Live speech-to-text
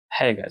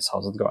Hey guys,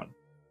 how's it going?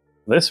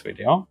 This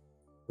video,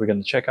 we're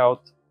gonna check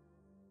out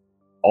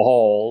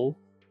all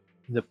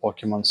the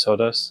Pokemon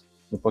sodas,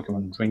 the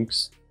Pokemon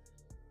drinks,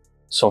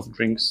 soft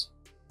drinks,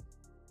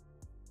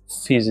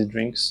 fizzy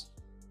drinks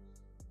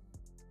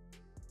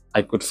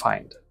I could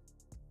find.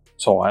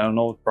 So I don't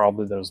know,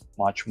 probably there's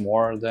much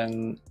more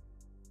than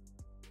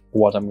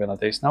what I'm gonna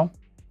taste now.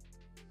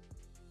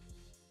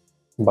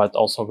 But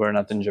also we're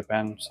not in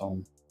Japan,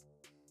 so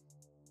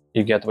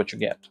you get what you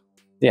get.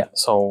 Yeah,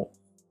 so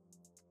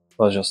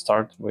let's just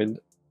start with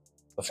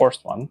the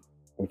first one,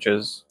 which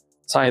is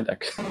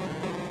Psyduck.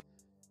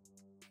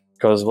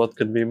 Because what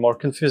could be more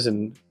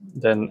confusing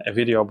than a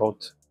video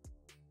about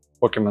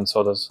Pokemon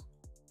sodas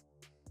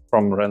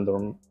from a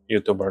random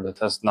YouTuber that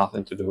has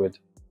nothing to do with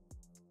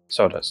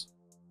sodas?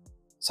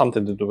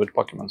 Something to do with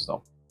Pokemons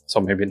though, so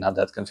maybe not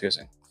that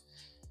confusing.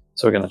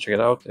 So we're gonna check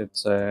it out.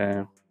 It's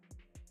the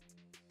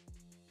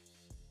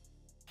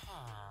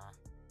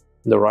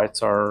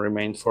rights are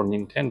remained for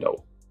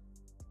Nintendo.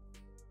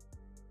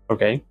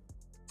 Okay,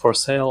 for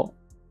sale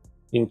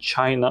in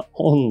China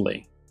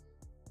only.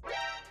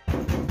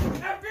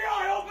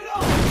 FBI, open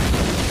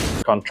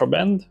up!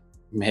 Contraband?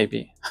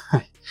 Maybe.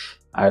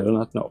 I do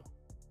not know.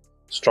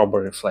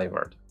 Strawberry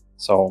flavored.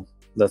 So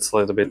that's a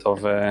little bit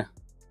of a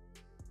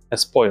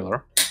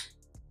spoiler.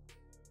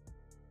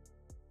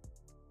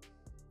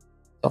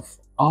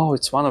 Oh,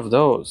 it's one of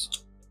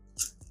those.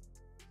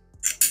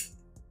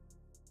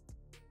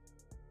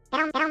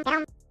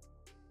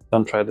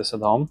 Don't try this at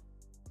home.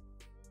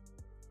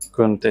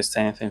 Couldn't taste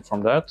anything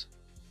from that.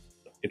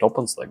 It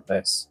opens like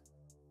this.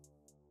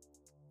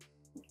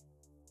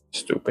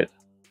 Stupid.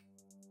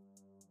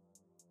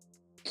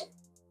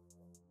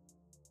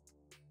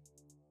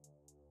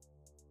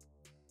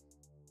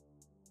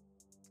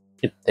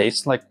 It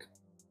tastes like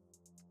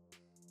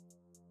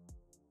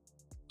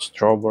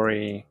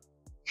strawberry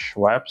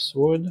Schweppes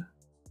would,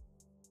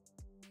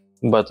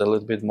 but a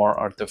little bit more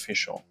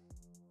artificial.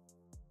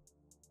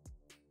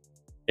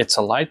 It's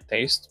a light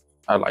taste.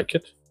 I like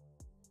it.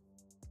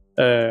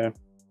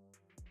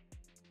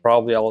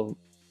 Probably I'll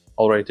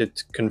rate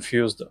it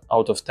confused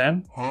out of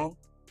 10,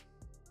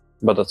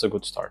 but that's a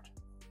good start.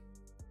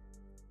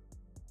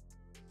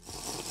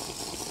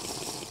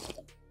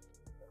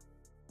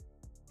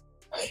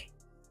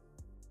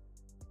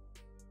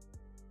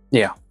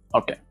 Yeah,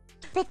 okay.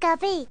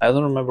 I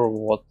don't remember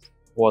what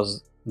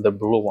was the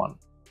blue one.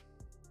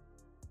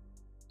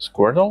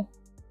 Squirtle?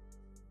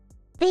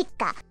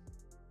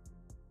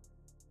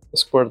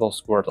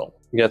 Squirtle.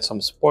 Get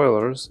some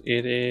spoilers.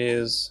 It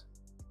is...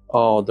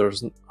 Oh,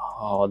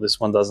 this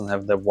one doesn't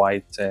have the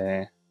white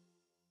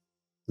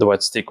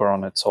sticker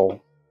on it,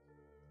 so...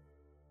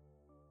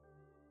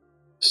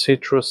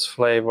 Citrus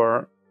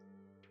flavor,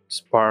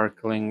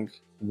 sparkling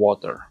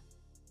water.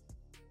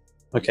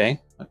 Okay.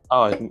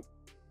 Oh,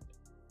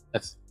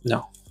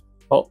 no.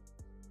 Oh.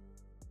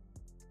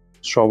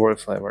 Strawberry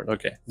flavored.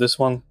 Okay. This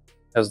one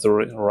has the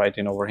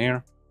writing over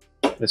here.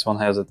 This one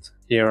has it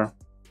here.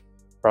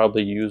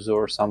 Probably yuzu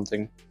or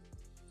something.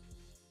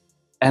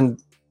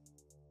 And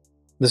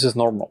this is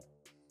normal.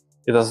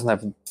 It doesn't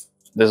have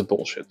this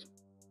bullshit.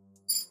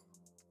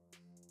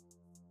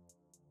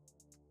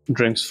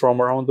 Drinks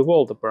from around the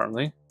world,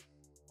 apparently.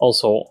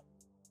 Also,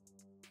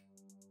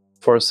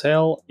 for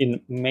sale in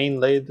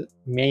mainland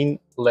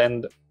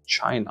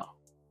China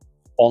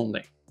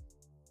only.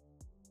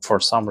 For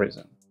some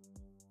reason.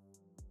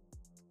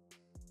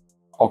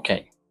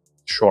 Okay,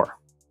 sure.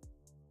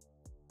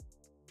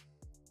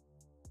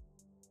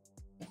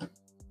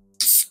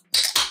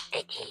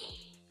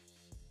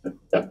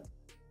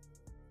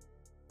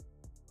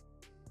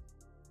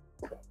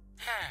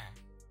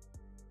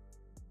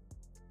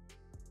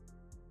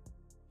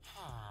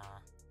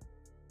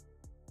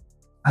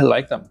 I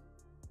like them.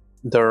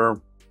 I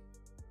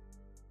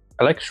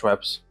like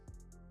Schweppes.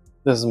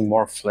 This is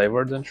more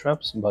flavored than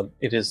Schweppes, but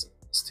it is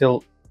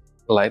still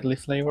lightly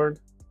flavored.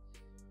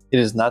 It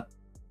is not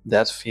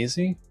that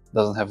fizzy.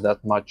 Doesn't have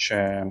that much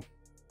it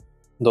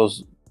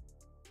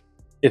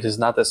is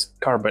not as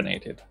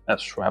carbonated as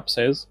Schweppes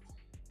is.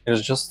 It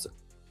is just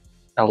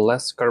a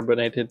less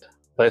carbonated,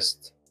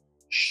 less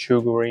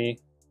sugary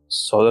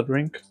soda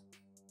drink.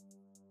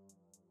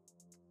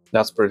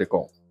 That's pretty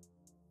cool.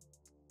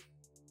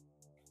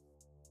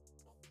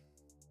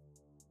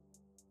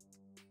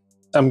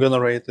 I'm gonna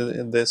rate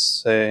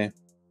this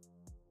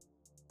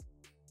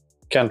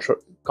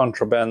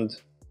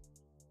contraband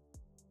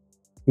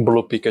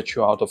blue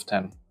Pikachu out of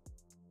 10.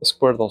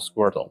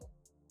 Squirtle.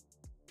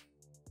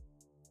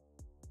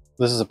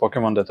 This is a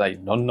Pokemon that I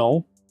don't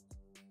know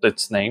what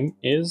its name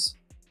is,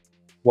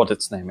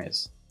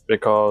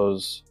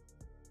 because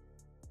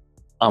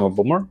I'm a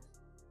boomer,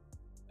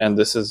 and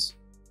this is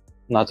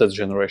not a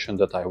generation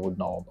that I would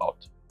know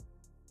about.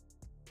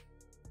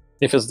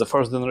 If it's the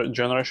first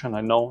generation,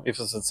 I know. If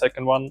it's the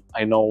second one,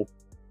 I know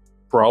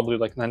probably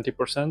like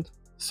 90%.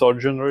 Third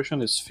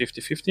generation is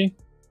 50-50.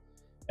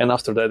 And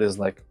after that is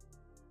like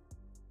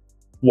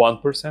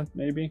 1%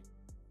 maybe.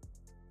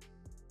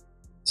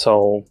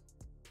 So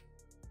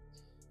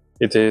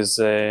it is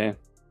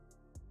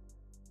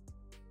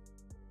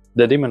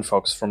The demon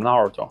fox from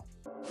Naruto.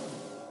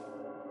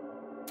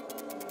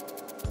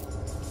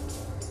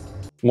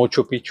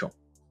 Machu Picchu.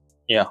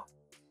 Yeah,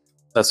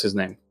 that's his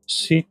name.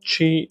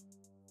 Lychee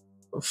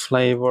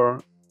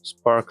flavor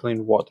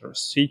sparkling water.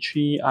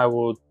 Lychee, I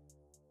would...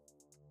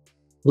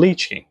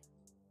 Lychee,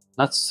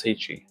 not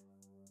Lychee.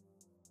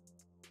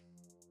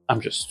 I'm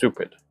just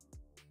stupid.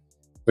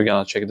 We're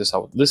gonna check this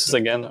out. This is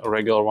again a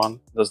regular one,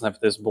 doesn't have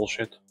this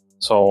bullshit.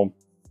 So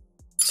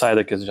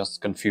Psyduck is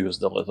just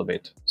confused a little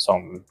bit.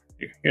 So,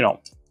 you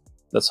know,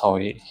 that's how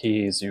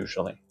he is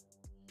usually.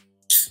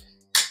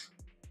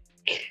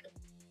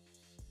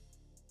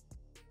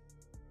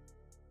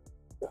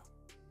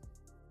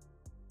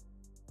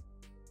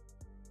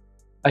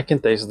 I can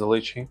taste the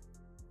lychee.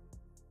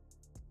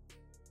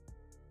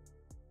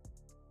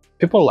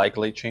 People like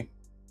lychee.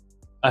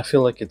 I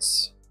feel like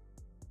it's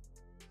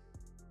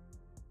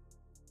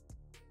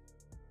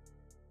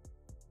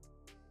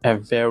a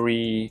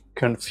very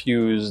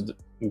confused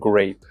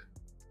grape.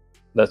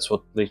 That's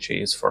what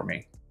lychee is for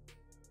me.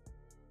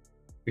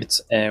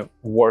 It's a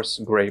worse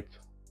grape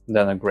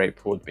than a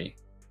grape would be.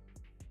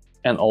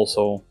 And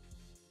also,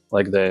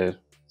 like, the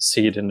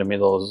seed in the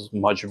middle is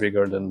much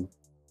bigger than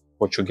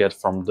what you get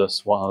from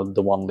this one,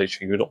 the one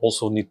lychee. You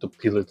also need to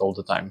peel it all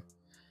the time.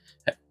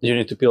 You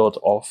need to peel it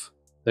off,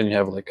 then you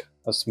have like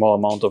a small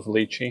amount of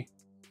lychee,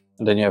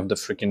 and then you have the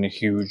freaking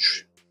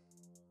huge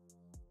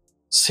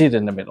seed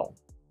in the middle,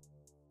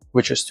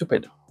 which is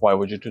stupid. Why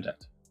would you do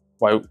that?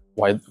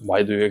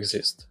 Why do you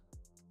exist?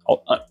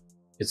 Oh,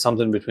 it's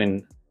something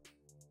between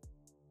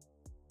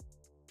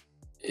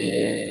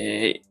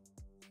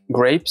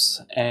grapes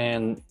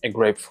and a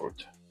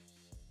grapefruit.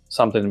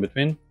 Something in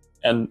between,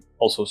 and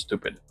also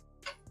stupid.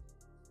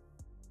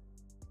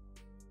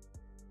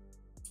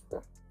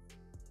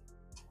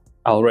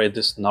 I'll rate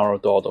this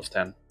Naruto out of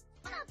 10.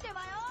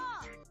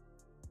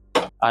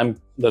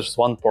 There's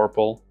one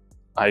purple.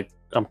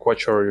 I'm quite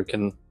sure you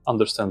can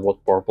understand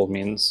what purple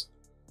means.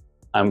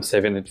 I'm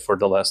saving it for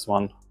the last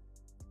one.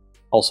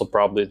 Also,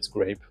 probably it's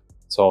grape,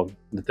 so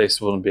the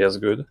taste wouldn't be as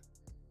good.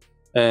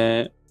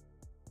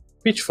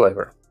 Peach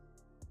flavor.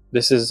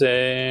 This is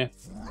a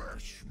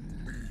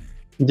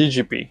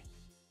DGP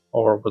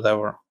or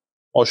whatever.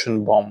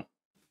 Ocean Bomb.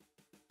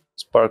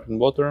 Sparkling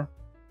water.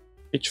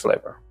 Peach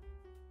flavor.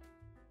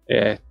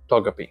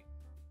 Togepi.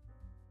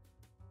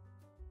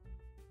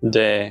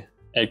 The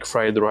egg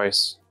fried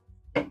rice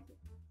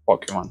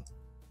Pokemon.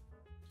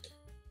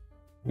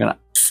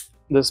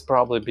 This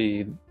probably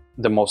be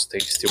the most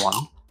tasty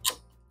one,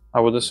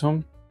 I would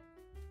assume.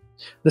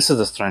 This is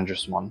the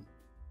strangest one.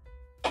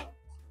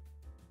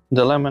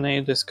 The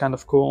lemonade is kind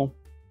of cool.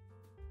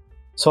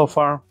 So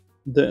far,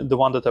 the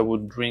one that I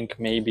would drink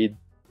maybe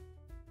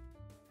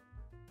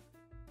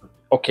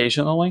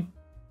occasionally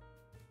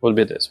would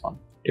be this one.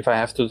 If I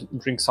have to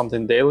drink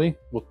something daily,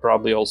 would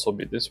probably also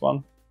be this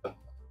one.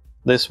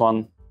 This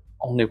one,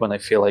 only when I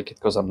feel like it,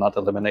 because I'm not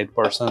a lemonade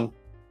person.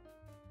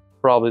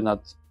 Probably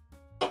not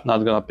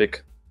gonna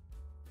pick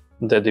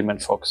the Demon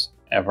Fox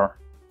ever.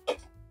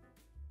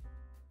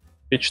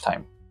 Peach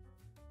time.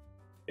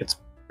 It's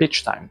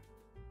peach time.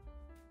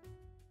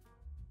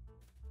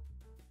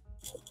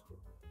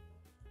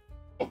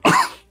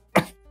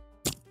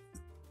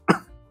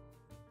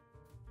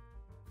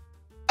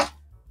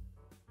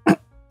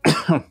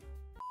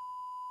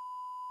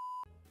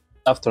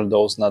 After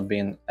those not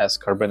being as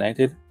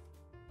carbonated,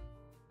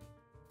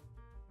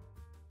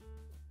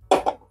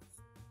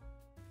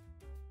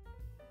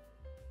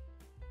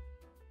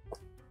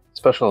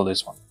 especially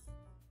this one.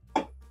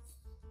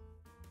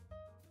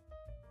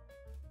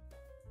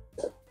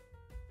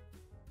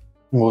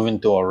 Moving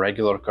to a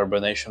regular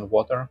carbonation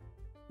water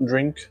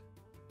drink.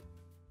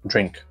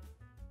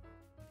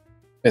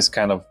 It's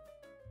kind of...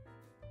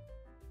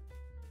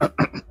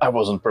 I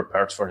wasn't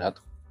prepared for that.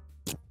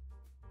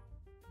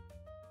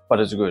 But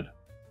it's good.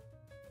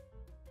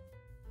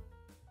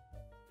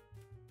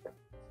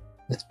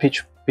 It's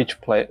peach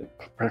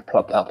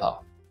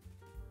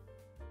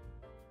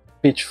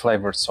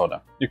flavored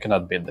soda. You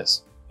cannot beat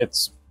this.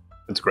 It's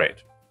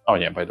great. Oh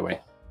yeah, by the way,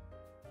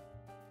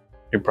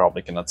 you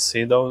probably cannot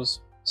see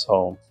those,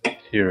 so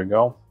here you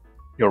go.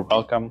 You're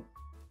welcome.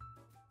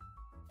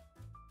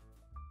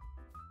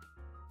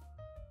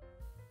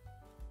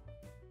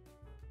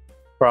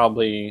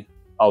 Probably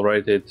I'll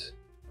rate it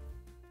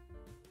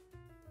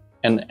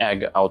an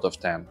egg out of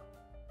 10,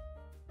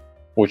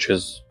 which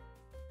is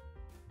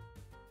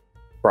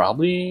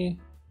probably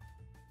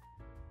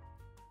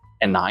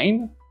a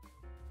 9.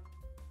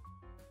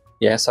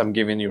 Yes, I'm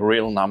giving you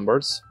real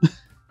numbers.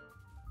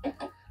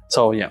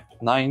 So yeah,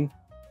 9,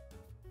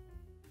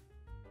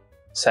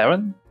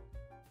 7,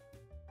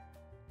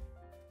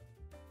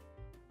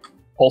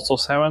 also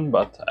 7,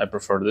 but I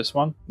prefer this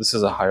one. This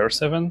is a higher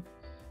 7,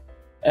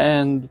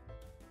 and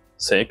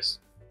 6.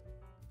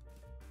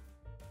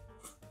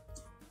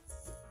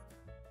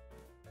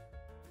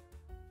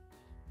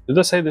 Did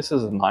I say this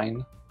is a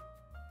 9?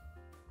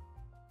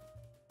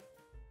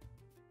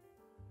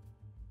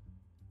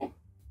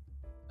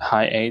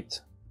 High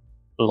 8,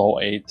 low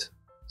 8,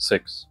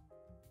 6,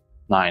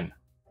 9.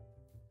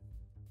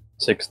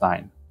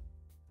 6-9.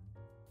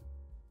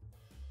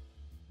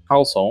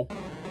 Also,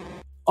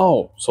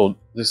 oh, so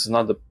this is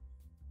not the...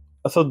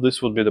 I thought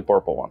this would be the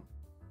purple one,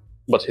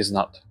 but he's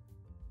not.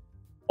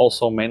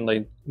 Also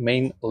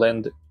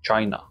mainland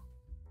China.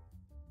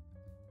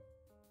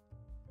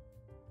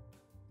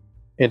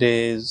 It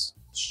is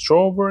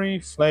strawberry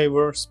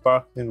flavor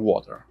sparkling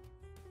water.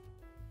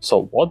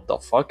 So what the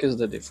fuck is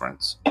the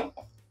difference?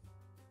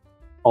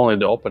 Only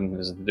the opening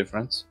is the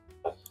difference.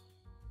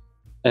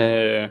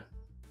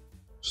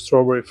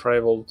 Strawberry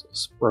flavored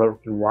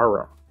sparkling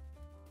water.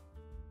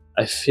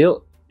 I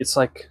feel it's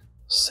like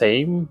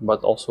same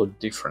but also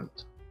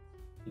different.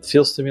 It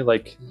feels to me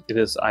like it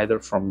is either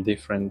from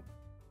different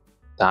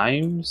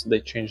times they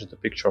changed the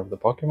picture of the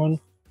Pokemon,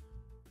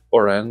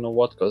 or I don't know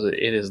what, because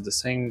it is the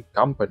same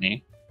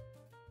company.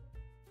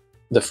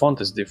 The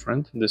font is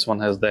different. This one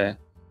has the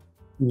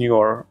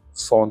newer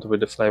font with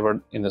the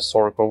flavor in the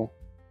circle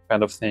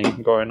kind of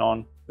thing going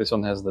on. This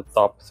one has the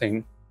top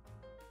thing.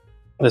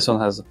 This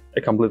one has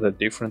a completely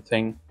different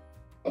thing.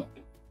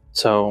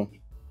 So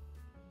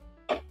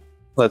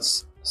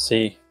let's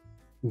see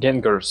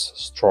Gengar's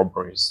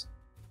strawberries.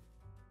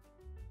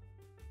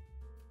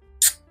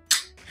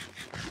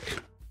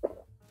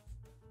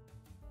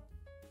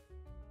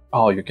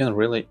 Oh, you can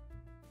really...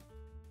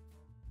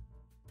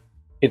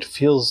 It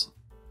feels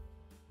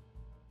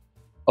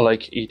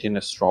like eating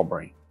a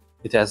strawberry.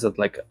 It has that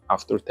like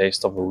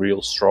aftertaste of a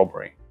real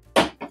strawberry.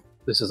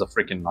 This is a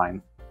freaking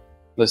 9.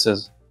 This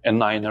is a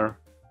 9er.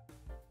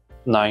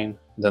 9,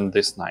 then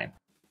this 9.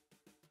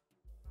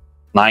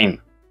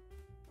 9.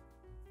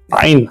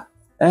 9!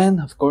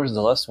 And of course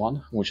the last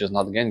one, which is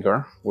not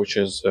Gengar, which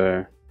is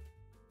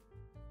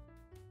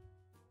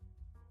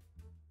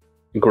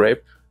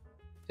grape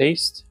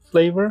taste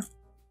flavor.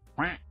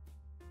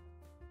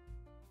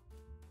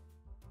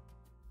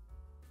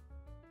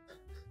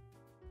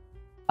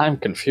 I'm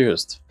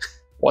confused.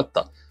 What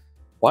the?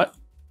 What?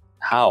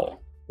 How?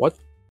 What?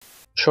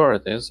 Sure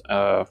it is.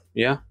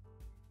 Yeah.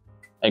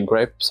 A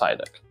grape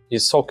Psyduck.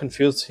 He's so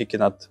confused he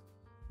cannot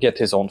get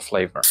his own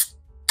flavor.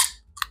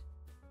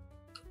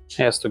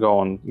 He has to go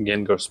on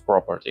Gengar's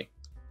property.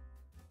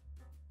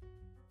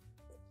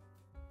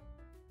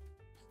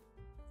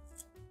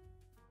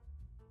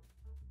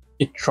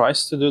 It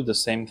tries to do the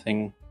same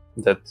thing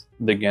that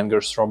the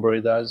Gengar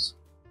strawberry does.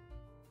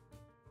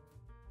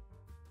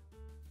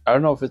 I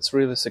don't know if it's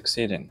really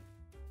succeeding.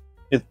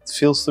 It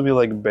feels to me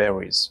like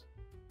berries,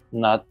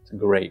 not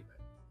grape.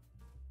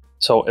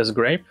 So as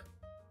grape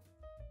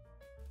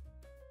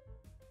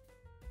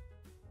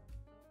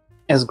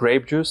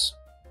juice,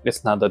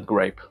 it's not that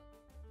grape.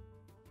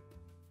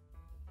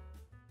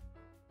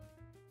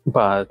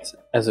 But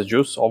as a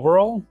juice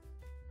overall,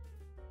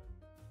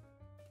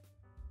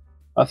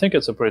 I think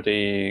it's a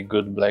pretty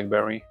good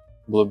blackberry,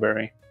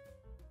 blueberry,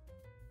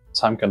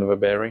 some kind of a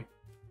berry.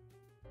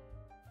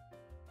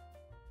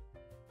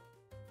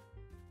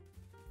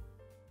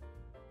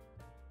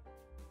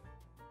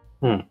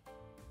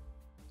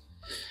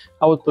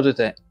 I would put it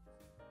an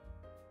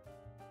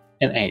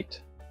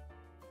 8.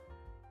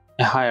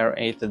 A higher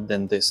 8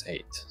 than this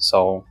 8.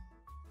 So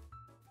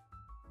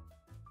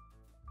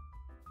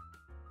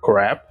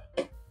crap.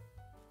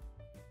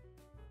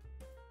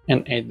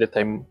 An 8 that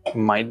I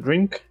might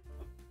drink.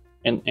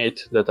 An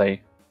 8 that I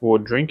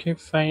would drink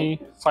if I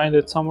find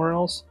it somewhere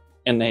else.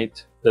 An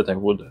 8 that I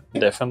would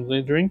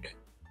definitely drink.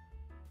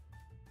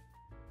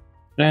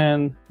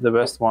 And the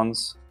best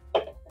ones,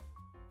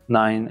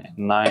 9 and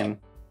 9.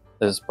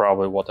 This is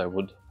probably what I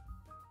would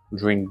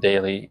drink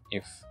daily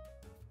if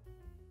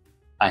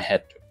I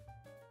had to.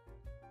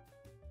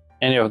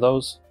 Any of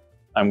those,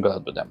 I'm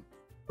glad with them.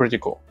 Pretty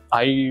cool.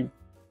 I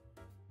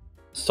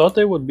thought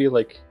they would be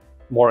like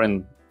more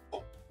in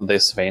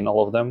this vein,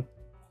 all of them.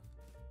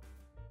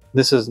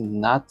 This is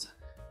not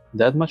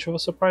that much of a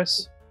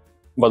surprise,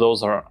 but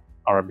those are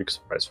a big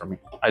surprise for me.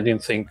 I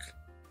didn't think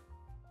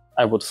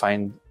I would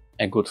find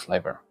a good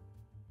flavor,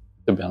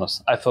 to be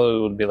honest. I thought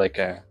it would be like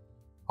a,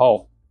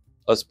 oh,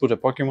 let's put a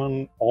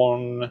Pokemon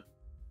on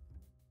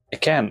a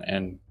can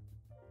and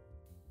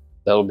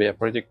that'll be a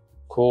pretty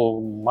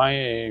cool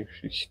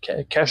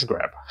cash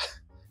grab,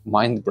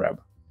 mind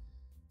grab.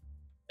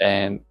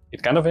 And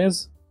it kind of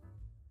is,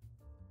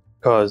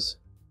 because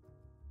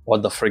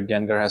what the frick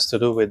Gengar has to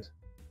do with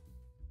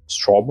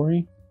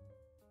strawberry?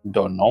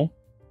 Don't know.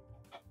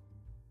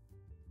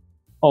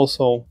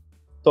 Also,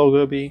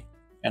 Togepi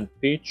and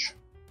Peach,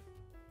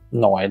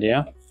 no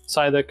idea.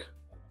 Psyduck,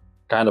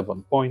 kind of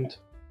on point.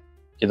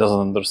 He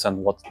doesn't understand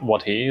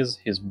what he is,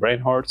 his brain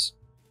hurts.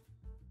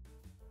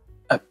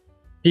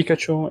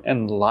 Pikachu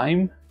and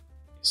Lime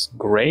is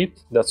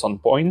great, that's on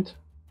point.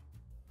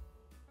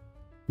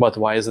 But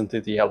why isn't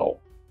it yellow?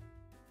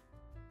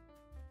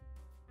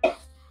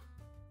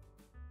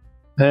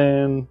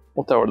 And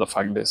whatever the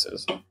fuck this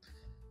is.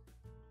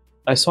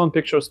 I saw in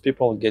pictures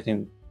people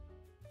getting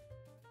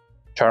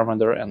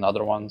Charmander and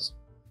other ones.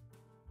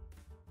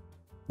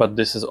 But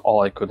this is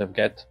all I could have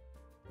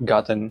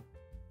gotten.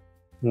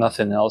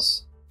 Nothing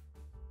else.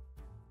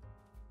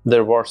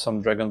 There were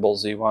some Dragon Ball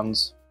Z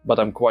ones, but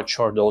I'm quite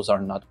sure those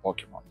are not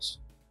Pokemons.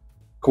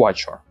 Quite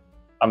sure.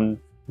 I'm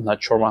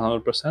not sure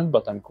 100%,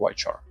 but I'm quite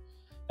sure.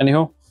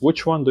 Anyhow,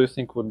 which one do you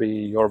think would be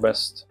your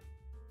best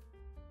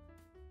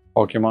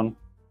Pokemon?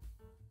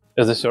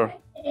 Is this your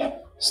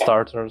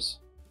starters?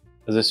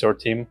 Is this your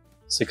team?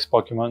 6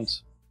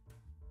 Pokemons?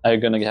 Are you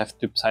gonna have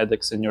 2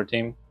 Psyducks in your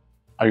team?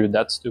 Are you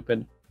that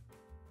stupid?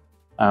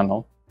 I don't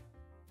know.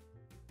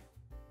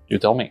 You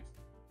tell me.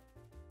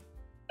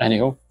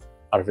 Anywho,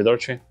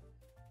 arrivederci.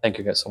 Thank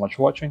you guys so much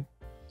for watching.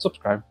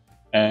 Subscribe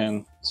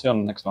and see you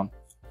on the next one.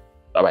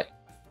 Bye bye.